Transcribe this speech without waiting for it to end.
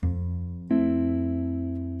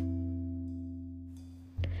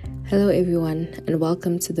Hello everyone, and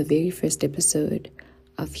welcome to the very first episode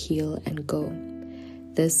of Heal and Go.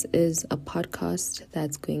 This is a podcast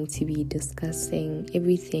that's going to be discussing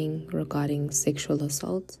everything regarding sexual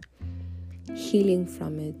assault, healing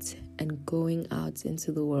from it, and going out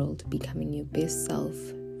into the world, becoming your best self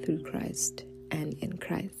through Christ and in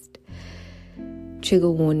Christ.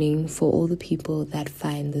 Trigger warning for all the people that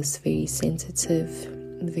find this very sensitive,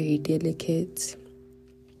 very delicate,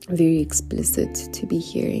 very explicit to be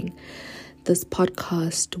hearing. This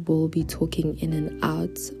podcast will be talking in and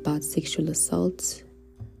out about sexual assault.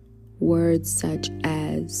 Words such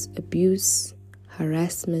as abuse,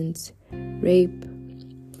 harassment, rape,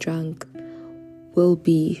 drunk will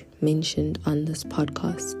be mentioned on this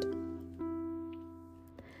podcast.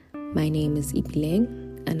 My name is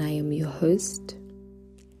Ipileng and I am your host.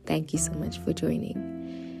 Thank you so much for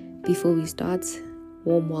joining. Before we start,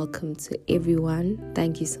 warm welcome to everyone.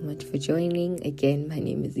 Thank you so much for joining. Again, my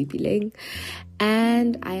name is Ipileng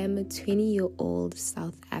and I am a 20-year-old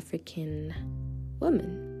South African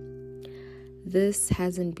woman. This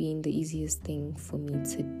hasn't been the easiest thing for me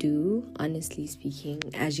to do, honestly speaking,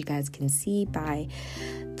 as you guys can see by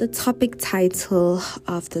the topic title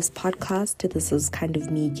of this podcast. This is kind of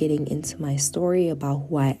me getting into my story about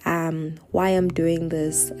who I am, why I'm doing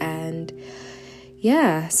this, and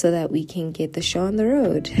so that we can get the show on the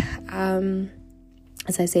road.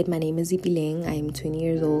 As I said, my name is Ipileng. I am 20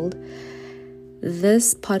 years old.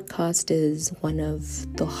 This podcast is one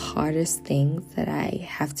of the hardest things that I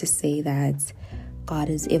have to say that God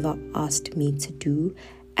has ever asked me to do.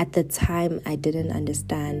 At the time, I didn't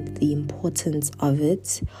understand the importance of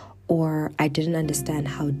it, or I didn't understand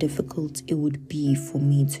how difficult it would be for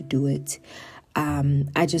me to do it.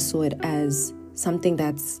 I just saw it as something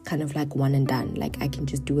that's kind of like one and done, like I can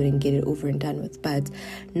just do it and get it over and done with. But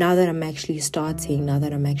now that I'm actually starting, now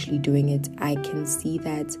that I'm actually doing it, I can see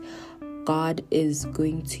that God is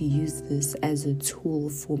going to use this as a tool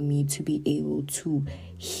for me to be able to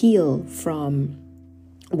heal from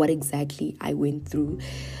what exactly I went through.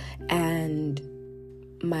 And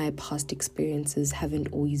my past experiences haven't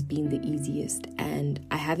always been the easiest, and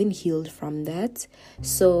I haven't healed from that.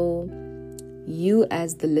 So you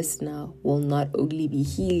as the listener will not only be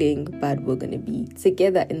healing, but we're going to be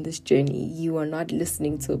together in this journey. You are not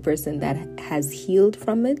listening to a person that has healed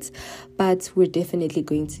from it, but we're definitely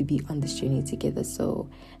going to be on this journey together. So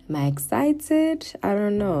am I excited? I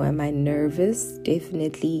don't know. Am I nervous?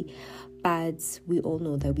 Definitely. But we all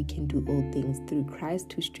know that we can do all things through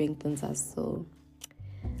Christ who strengthens us. So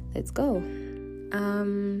let's go.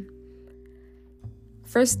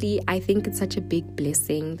 Firstly, I think it's such a big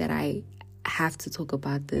blessing that I have to talk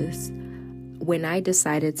about this. When I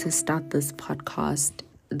decided to start this podcast,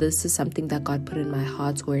 this is something that God put in my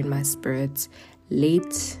heart or in my spirit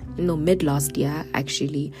mid last year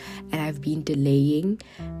actually, and I've been delaying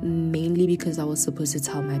mainly because I was supposed to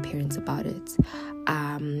tell my parents about it.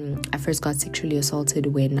 I first got sexually assaulted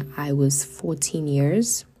when I was 14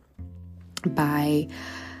 years by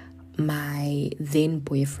my then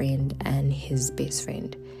boyfriend and his best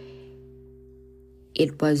friend.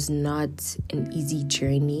 It was not an easy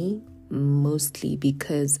journey, mostly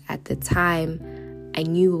because at the time I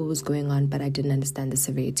knew what was going on, but I didn't understand the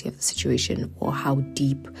severity of the situation or how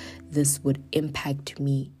deep this would impact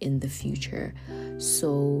me in the future.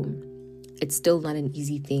 So it's still not an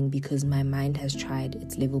easy thing because my mind has tried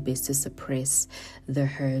its level best to suppress the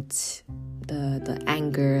hurt, the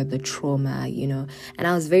anger, the trauma, And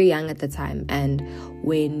I was very young at the time. And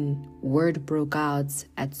when word broke out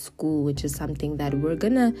at school, which is something that we're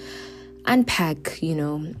gonna unpack,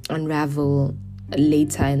 unravel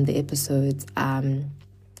later in the episodes,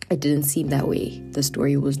 it didn't seem that way. The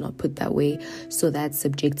story was not put that way. So that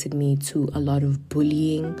subjected me to a lot of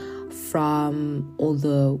bullying from all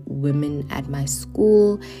the women at my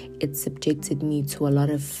school. It subjected me to a lot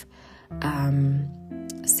of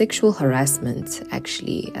sexual harassment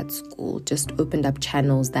actually at school. Just opened up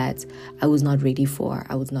channels that I was not ready for,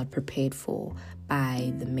 I was not prepared for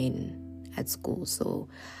by the men at school. So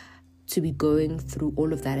to be going through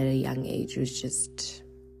all of that at a young age was just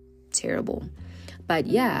terrible. But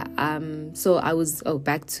so I was,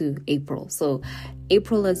 back to April. So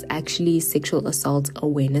April is actually Sexual Assault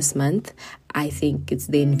Awareness Month. I think it's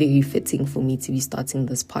then very fitting for me to be starting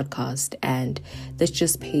this podcast. And this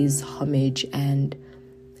just pays homage and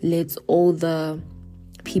lets all the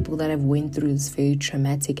people that have went through this very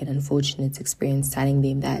traumatic and unfortunate experience, telling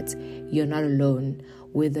them that you're not alone.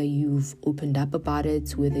 Whether you've opened up about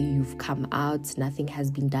it, whether you've come out, nothing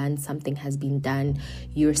has been done, something has been done,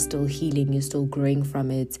 you're still healing, you're still growing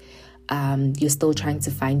from it. you're still trying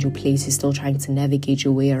to find your place, you're still trying to navigate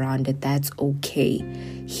your way around it, that's okay.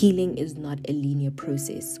 Healing is not a linear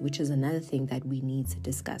process, which is another thing that we need to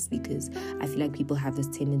discuss, because I feel like people have this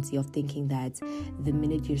tendency of thinking that the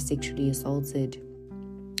minute you're sexually assaulted,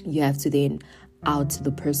 you have to then out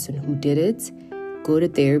the person who did it, go to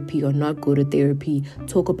therapy or not go to therapy,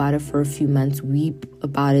 talk about it for a few months, weep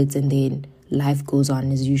about it, and then life goes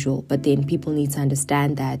on as usual. But then people need to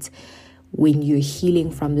understand that when you're healing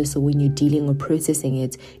from this, or when you're dealing or processing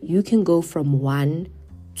it, you can go from 1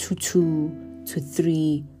 to 2 to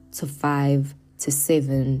 3 to 5 to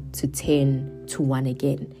 7 to 10 to 1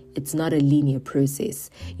 again. It's not a linear process.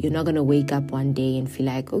 You're not going to wake up one day and feel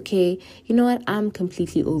like, okay, you know what, I'm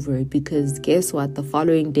completely over it. Because guess what? The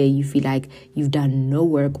following day, you feel like you've done no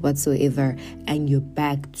work whatsoever and you're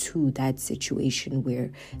back to that situation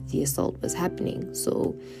where the assault was happening.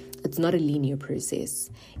 So it's not a linear process.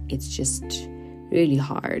 It's just really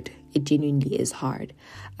hard. It genuinely is hard.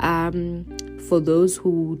 For those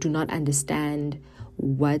who do not understand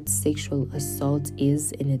what sexual assault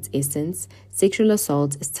is in its essence, sexual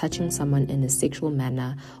assault is touching someone in a sexual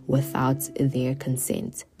manner without their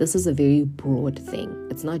consent. This is a very broad thing.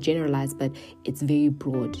 It's not generalized, but it's very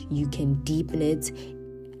broad. You can deepen it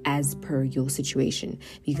as per your situation,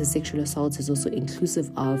 because sexual assault is also inclusive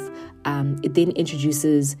of, it then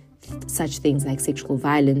introduces such things like sexual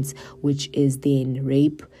violence, which is then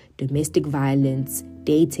rape, domestic violence,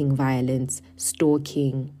 dating violence,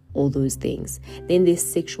 stalking, all those things. Then there's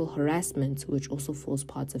sexual harassment, which also forms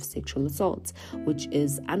part of sexual assault, which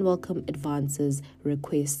is unwelcome advances,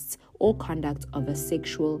 requests, or conduct of a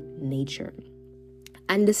sexual nature.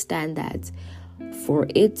 Understand that for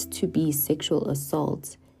it to be sexual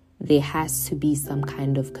assault, there has to be some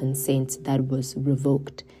kind of consent that was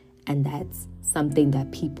revoked. And that's something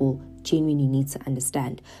that people genuinely need to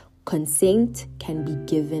understand. Consent can be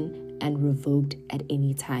given and revoked at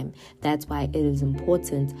any time. That's why it is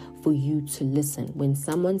important for you to listen. When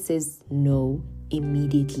someone says no,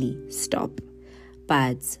 immediately stop.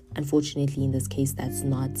 But unfortunately, in this case, that's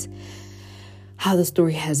not how the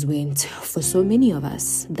story has went for so many of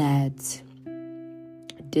us that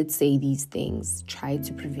did say these things, tried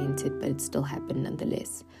to prevent it, but it still happened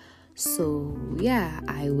nonetheless. So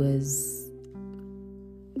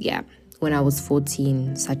when I was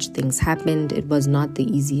 14, such things happened. It was not the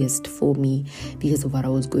easiest for me because of what I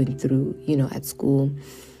was going through, at school.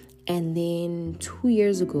 And then 2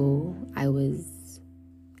 years ago, I was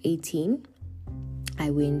 18. I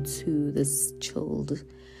went to this chilled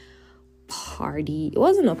party. It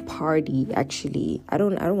wasn't a party, actually. I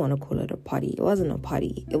don't want to call it a party. It wasn't a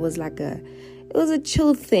party. It was it was a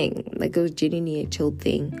chill thing. Like, it was genuinely a chill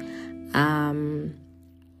thing.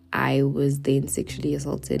 I was then sexually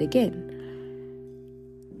assaulted again.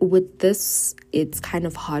 With this, it's kind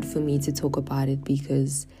of hard for me to talk about it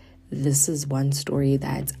because this is one story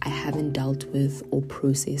that I haven't dealt with or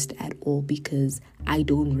processed at all, because I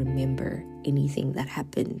don't remember anything that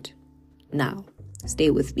happened. Now, stay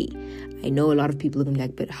with me. I know a lot of people are going to be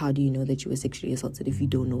like, but how do you know that you were sexually assaulted if you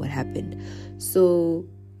don't know what happened? So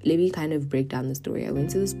let me kind of break down the story. I went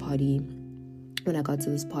to this party. When I got to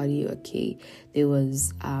this party, okay, there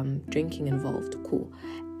was drinking involved. Cool.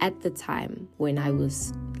 At the time when I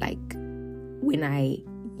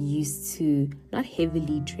used to not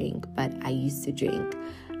heavily drink, but I used to drink.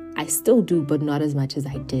 I still do, but not as much as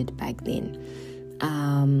I did back then.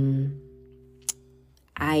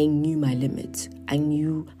 I knew my limit. I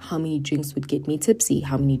knew how many drinks would get me tipsy,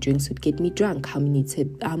 how many drinks would get me drunk, how many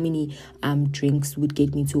drinks would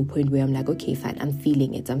get me to a point where I'm like, okay, fine, I'm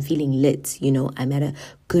feeling it. I'm feeling lit, I'm at a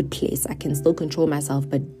good place. I can still control myself,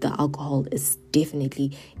 but the alcohol is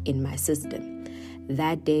definitely in my system.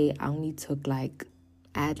 That day, I only took I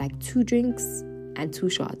had 2 drinks and 2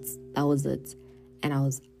 shots. That was it. And I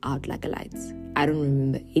was out like a light. I don't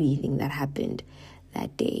remember anything that happened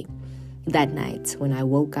that day. That night, when I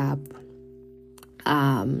woke up,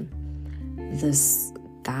 this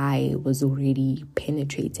guy was already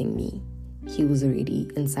penetrating me. He was already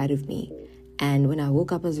inside of me. And when I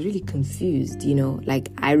woke up, I was really confused,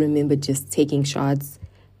 I remember just taking shots.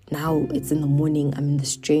 Now it's in the morning. I'm in the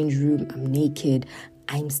strange room. I'm naked.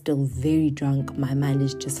 I'm still very drunk. My mind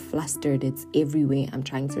is just flustered. It's everywhere. I'm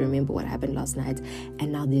trying to remember what happened last night.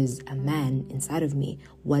 And now there's a man inside of me.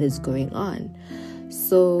 What is going on?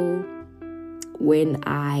 So when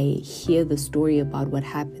I hear the story about what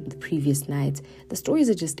happened the previous night, the stories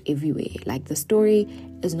are just everywhere. The story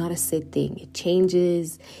is not a set thing. It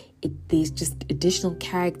changes. There's just additional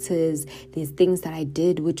characters. There's things that I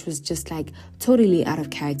did which was just totally out of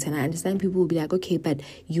character. And I understand people will be like, okay, but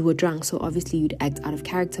you were drunk, so obviously you'd act out of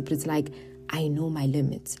character. But it's I know my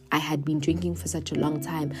limits. I had been drinking for such a long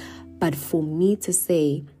time. But for me to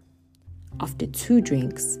say, after 2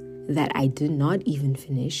 drinks that I did not even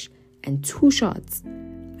finish and 2 shots,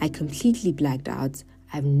 I completely blacked out.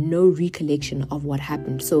 I have no recollection of what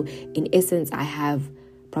happened. So in essence, I have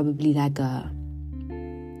probably like a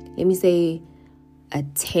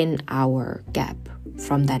 10-hour gap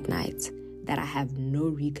from that night that I have no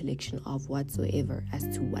recollection of whatsoever as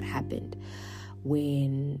to what happened.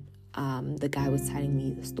 When the guy was telling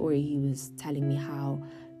me the story, he was telling me how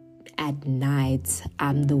at night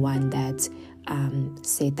I'm the one that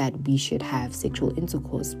said that we should have sexual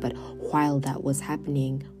intercourse, but while that was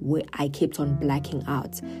happening, I kept on blacking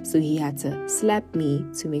out. So he had to slap me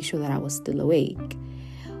to make sure that I was still awake.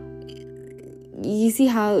 You see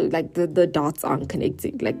how like the dots aren't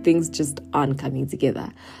connecting, like things just aren't coming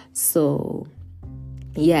together. So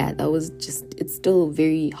yeah, that was just, it's still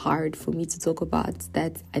very hard for me to talk about.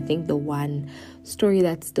 That's, I think, the one story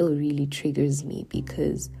that still really triggers me,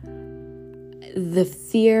 because the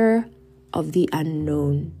fear of the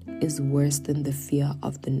unknown is worse than the fear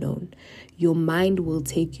of the known. Your mind will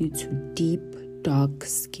take you to deep, dark,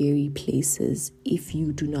 scary places if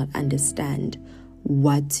you do not understand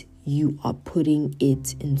what you are putting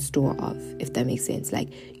it in store of, if that makes sense. Like,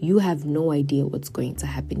 you have no idea what's going to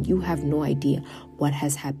happen. You have no idea what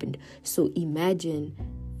has happened. So imagine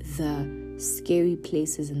the scary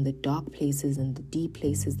places and the dark places and the deep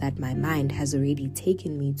places that my mind has already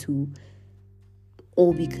taken me to,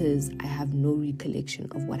 all because I have no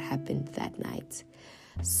recollection of what happened that night.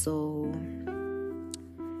 So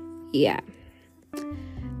yeah.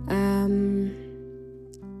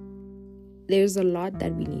 There's a lot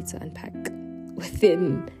that we need to unpack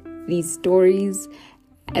within these stories.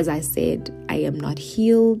 As I said, I am not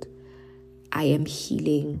healed. I am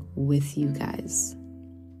healing with you guys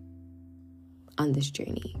on this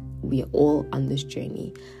journey. We are all on this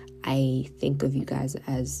journey. I think of you guys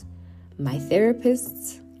as my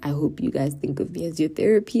therapists. I hope you guys think of me as your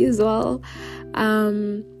therapy as well.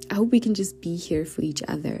 I hope we can just be here for each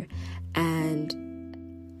other. And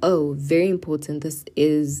very important, this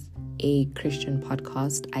is a Christian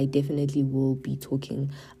podcast. I definitely will be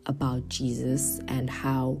talking about Jesus and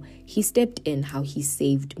how he stepped in, how he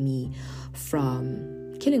saved me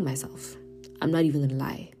from killing myself. I'm not even gonna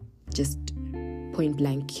lie, just point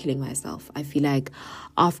blank killing myself. I feel like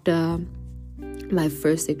after my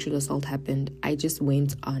first sexual assault happened, I just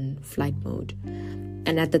went on flight mode.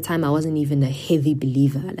 And at the time, I wasn't even a heavy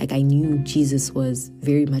believer. Like, I knew Jesus was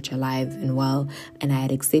very much alive and well, and I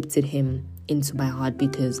had accepted him into my heart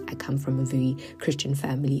because I come from a very Christian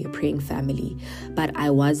family, a praying family. But I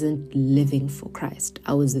wasn't living for Christ.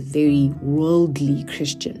 I was a very worldly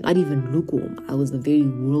Christian, not even lukewarm. I was a very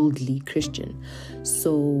worldly Christian.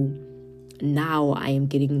 So now I am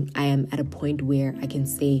at a point where I can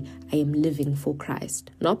say I am living for Christ.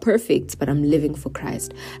 Not perfect, but I'm living for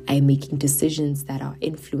Christ. I am making decisions that are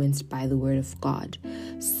influenced by the word of God.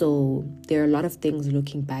 So there are a lot of things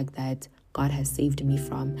looking back that God has saved me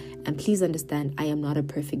from. And please understand, I am not a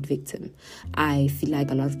perfect victim. I feel like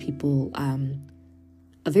a lot of people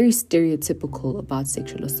are very stereotypical about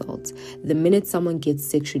sexual assault. The minute someone gets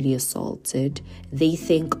sexually assaulted, they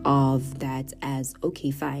think of that as,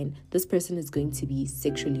 okay, fine, this person is going to be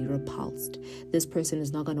sexually repulsed. This person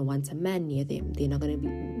is not going to want a man near them. They're not going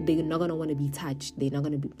to want to be touched. They're not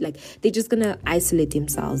going to be they're just going to isolate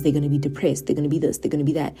themselves. They're going to be depressed. They're going to be this. They're going to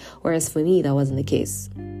be that. Whereas for me, that wasn't the case.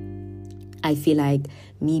 I feel like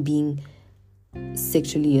me being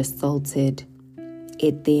sexually assaulted,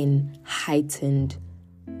 it then heightened.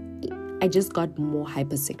 I just got more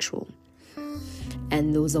hypersexual.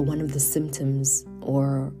 And those are one of the symptoms,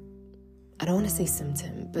 or I don't want to say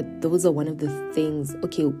symptom, but those are one of the things,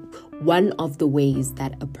 one of the ways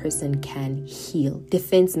that a person can heal.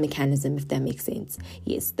 Defense mechanism, if that makes sense.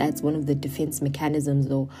 Yes, that's one of the defense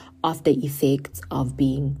mechanisms or after effects of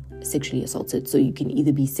being sexually assaulted. So you can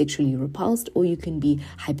either be sexually repulsed or you can be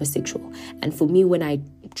hypersexual. And for me, when I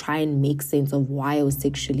try and make sense of why I was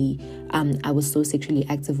so sexually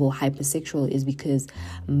active or hypersexual, is because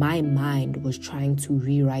my mind was trying to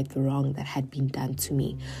rewrite the wrong that had been done to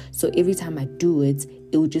me. So every time I do it,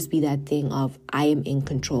 it would just be that thing of, I am in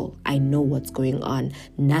control. I know what's going on.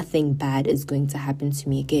 Nothing bad is going to happen to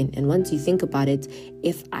me again. And once you think about it,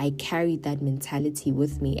 if I carried that mentality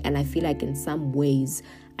with me, and I feel like in some ways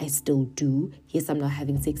I still do. Yes, I'm not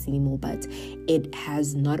having sex anymore, but it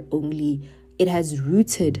has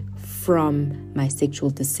rooted from my sexual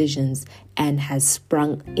decisions and has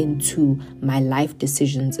sprung into my life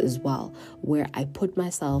decisions as well, where I put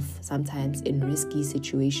myself sometimes in risky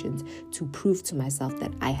situations to prove to myself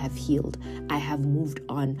that I have healed. I have moved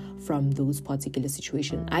on from those particular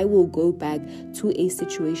situations. I will go back to a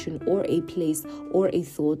situation or a place or a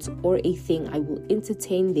thought or a thing. I will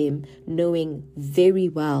entertain them knowing very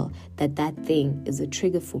well that that thing is a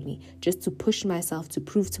trigger for me, just to push myself, to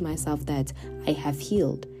prove to myself that I have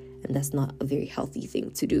healed. And that's not a very healthy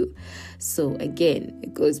thing to do. So again,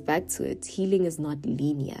 it goes back to it. Healing is not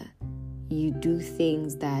linear. You do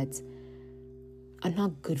things that are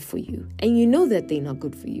not good for you. And you know that they're not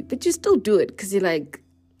good for you, but you still do it because you're like,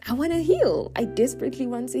 I want to heal. I desperately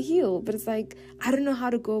want to heal. But it's like, I don't know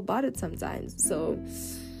how to go about it sometimes. So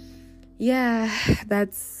yeah,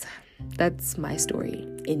 that's my story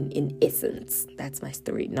in essence. That's my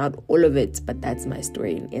story. Not all of it, but that's my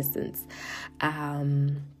story in essence.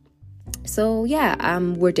 So yeah,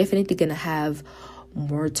 we're definitely gonna have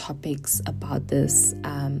more topics about this.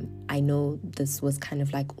 I know this was kind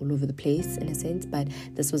of like all over the place in a sense, but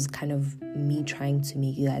this was kind of me trying to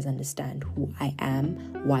make you guys understand who I am,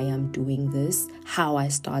 why I'm doing this, how I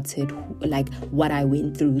started, like what I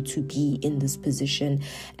went through to be in this position.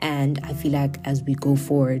 And I feel like as we go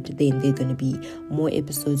forward, then there are going to be more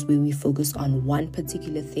episodes where we focus on one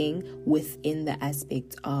particular thing within the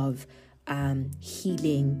aspect of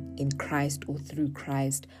healing in Christ or through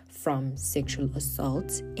Christ from sexual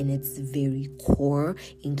assault in its very core,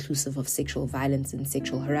 inclusive of sexual violence and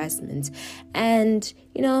sexual harassment. And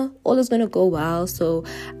all is going to go well. So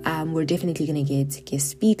we're definitely going to get guest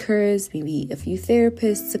speakers, maybe a few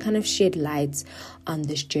therapists to kind of shed light on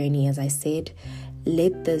this journey. As I said,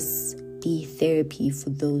 let this be therapy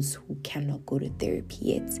for those who cannot go to therapy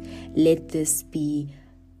yet. Let this be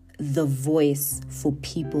the voice for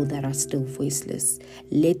people that are still voiceless.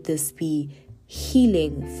 Let this be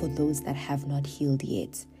healing for those that have not healed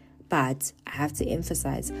yet. But I have to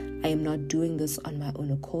emphasize, I am not doing this on my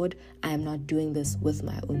own accord. I am not doing this with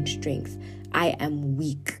my own strength. I am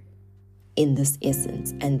weak in this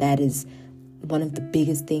essence. And that is one of the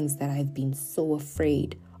biggest things that I've been so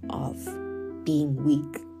afraid of, being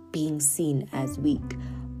weak, being seen as weak.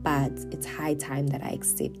 But it's high time that I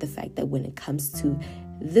accept the fact that when it comes to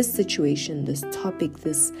this situation, this topic,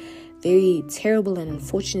 this very terrible and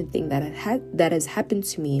unfortunate thing that has happened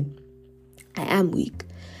to me, I am weak,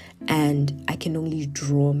 and I can only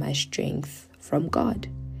draw my strength from God.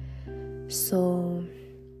 So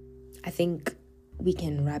I think we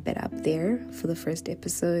can wrap it up there for the first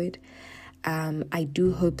episode. I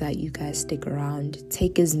do hope that you guys stick around.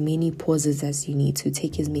 Take as many pauses as you need to.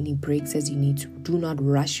 Take as many breaks as you need to. Do not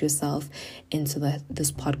rush yourself into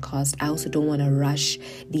this podcast. I also don't want to rush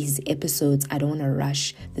these episodes. I don't want to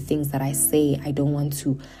rush the things that I say. I don't want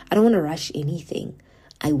to rush anything.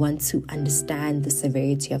 I want to understand the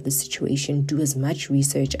severity of the situation, do as much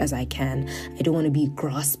research as I can. I don't want to be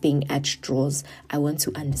grasping at straws. I want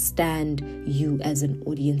to understand you as an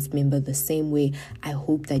audience member the same way I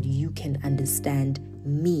hope that you can understand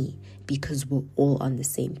me, because we're all on the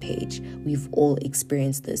same page. We've all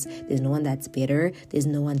experienced this. There's no one that's better. There's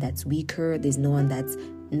no one that's weaker. There's no one that's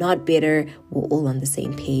not better. We're all on the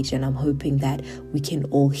same page. And I'm hoping that we can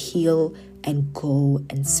all heal and go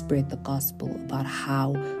and spread the gospel about how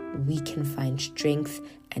we can find strength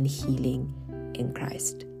and healing in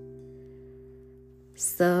Christ.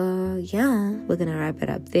 So yeah, we're gonna wrap it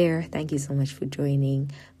up there. Thank you so much for joining.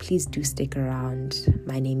 Please do stick around.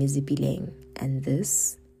 My name is Zipileng, and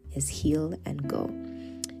this is Heal and Go.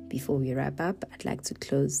 Before we wrap up, I'd like to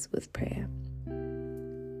close with prayer.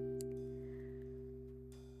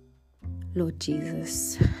 Lord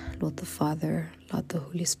Jesus, Lord the Father, Lord the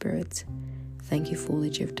Holy Spirit, thank you for all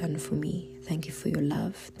that you've done for me. Thank you for your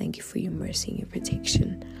love. Thank you for your mercy and your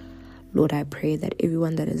protection. Lord, I pray that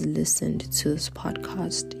everyone that has listened to this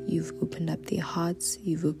podcast, you've opened up their hearts,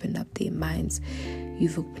 you've opened up their minds,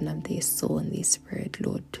 you've opened up their soul and their spirit,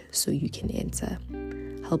 Lord, so you can enter.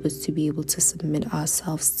 Help us to be able to submit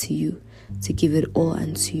ourselves to you, to give it all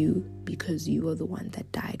unto you, because you are the one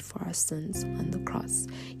that died for our sins on the cross.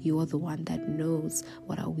 You are the one that knows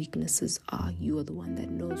what our weaknesses are. You are the one that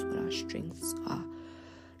knows what our strengths are.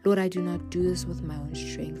 Lord, I do not do this with my own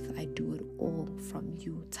strength. I do it all from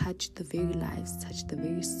you. Touch the very lives, touch the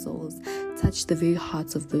very souls, touch the very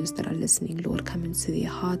hearts of those that are listening. Lord, come into their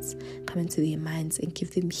hearts, come into their minds, and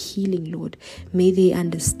give them healing, Lord. May they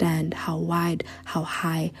understand how wide, how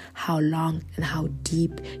high, how long, and how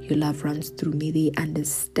deep your love runs through. May they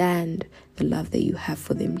understand the love that you have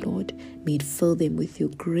for them, Lord. May it fill them with your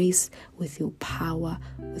grace, with your power,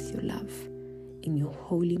 with your love. In your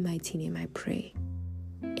holy, mighty name I pray.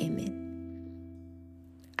 Amen.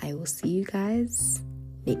 I will see you guys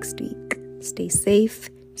next week. Stay safe,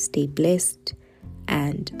 stay blessed,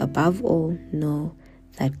 and above all, know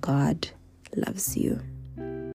that God loves you.